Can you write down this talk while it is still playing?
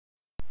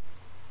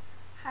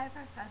Hi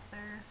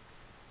Professor,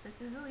 this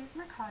is Elyse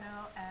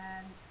Mercado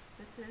and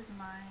this is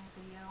my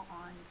video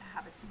on the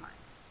habits of mind.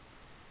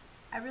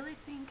 I really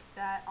think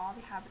that all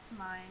the habits of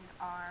mind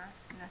are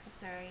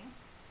necessary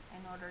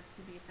in order to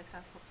be a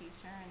successful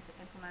teacher and to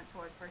implement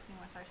towards working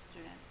with our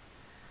students.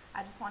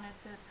 I just wanted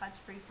to touch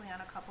briefly on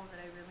a couple that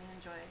I really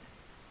enjoyed.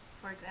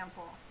 For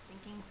example,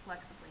 thinking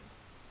flexibly,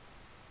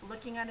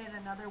 looking at it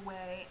another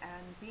way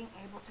and being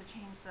able to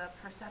change the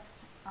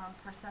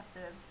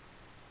perceptives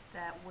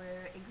that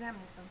we're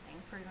examining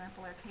something. For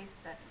example, our case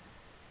study.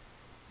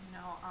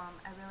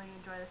 I really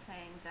enjoy the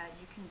saying that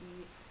you can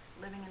be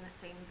living in the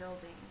same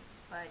building,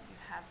 but you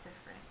have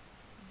different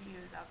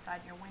views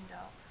outside your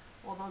window.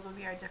 Well, those will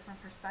be our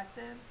different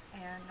perspectives,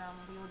 and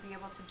we will be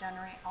able to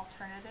generate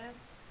alternatives,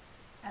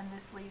 and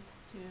this leads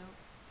to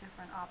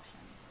different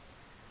options.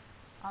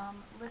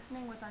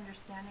 Listening with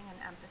understanding and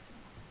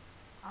empathy.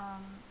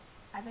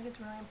 I think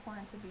it's really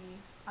important to be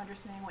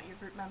understanding what your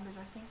group members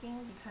are thinking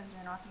because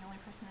you're not the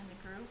only person in the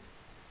group,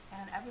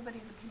 and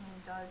everybody's opinion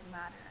does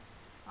matter.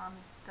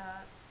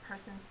 The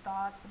person's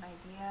thoughts and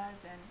ideas,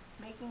 and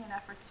making an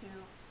effort to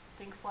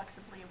think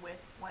flexibly with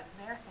what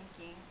they're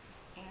thinking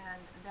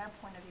and their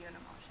point of view and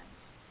emotions.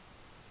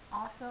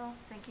 Also,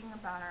 thinking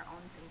about our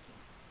own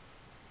thinking.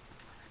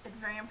 It's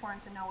very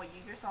important to know what you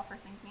yourself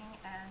are thinking,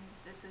 and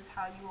this is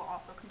how you will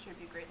also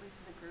contribute greatly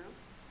to the group.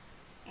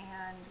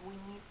 And we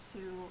need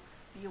to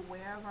be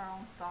aware of our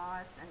own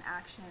thoughts and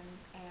actions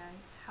and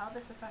how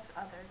this affects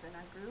others in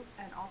our group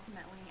and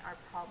ultimately our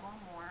problem,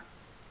 or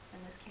in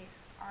this case,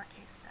 our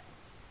case study.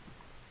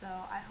 So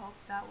I hope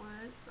that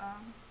was,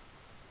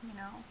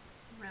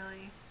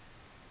 really,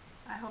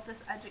 I hope this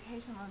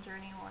educational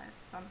journey was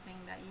something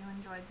that you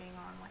enjoyed being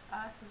on with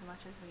us as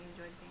much as we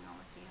enjoyed being on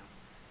with you.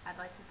 I'd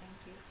like to thank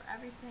you for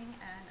everything,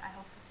 and I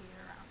hope to see you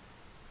around.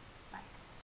 Bye.